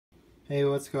Hey,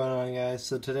 what's going on, guys?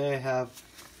 So today I have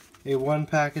a one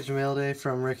package mail day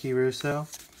from Ricky Russo,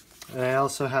 and I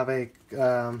also have a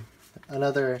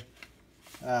another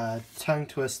tongue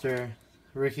twister.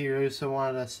 Ricky Russo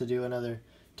wanted us to do another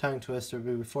tongue twister,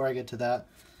 but before I get to that,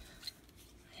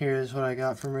 here's what I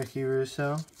got from Ricky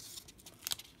Russo.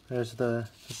 There's the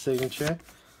signature,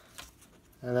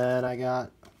 and then I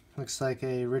got, looks like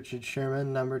a Richard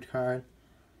Sherman numbered card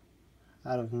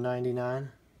out of 99.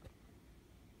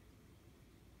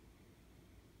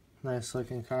 Nice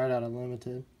looking card out of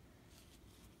limited.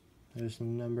 There's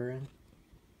some numbering.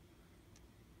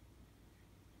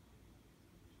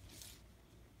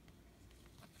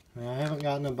 I haven't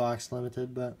gotten a box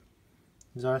limited, but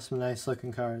these are some nice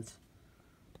looking cards.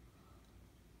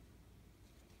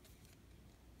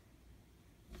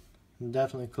 And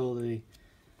definitely cool that he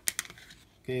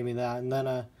gave me that. And then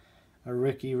a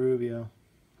Ricky Rubio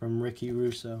from Ricky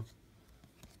Russo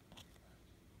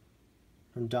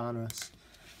from Donruss.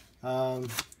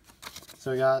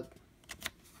 So I got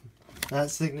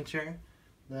that signature.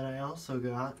 Then I also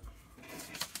got,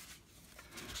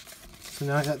 so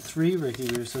now I got 3 Ricky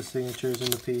Russo signatures in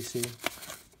the PC.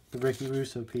 The Ricky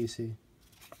Russo PC.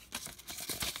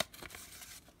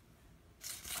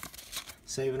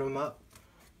 Saving them up.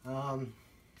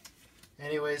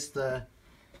 Anyways, the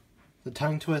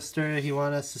tongue twister he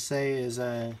wanted us to say is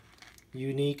a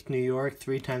unique New York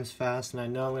 3 times fast, and I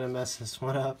know I'm going to mess this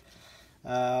one up.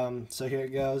 So here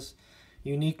it goes.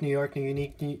 Unique New York,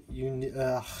 unique New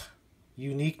York,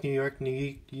 unique New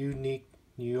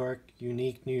York,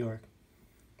 unique New York.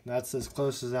 That's as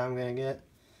close as I'm gonna get.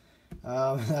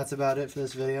 That's about it for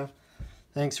this video.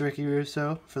 Thanks, Ricky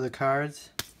Russo, for the cards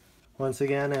once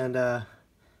again, and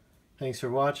thanks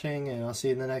for watching, and I'll see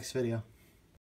you in the next video.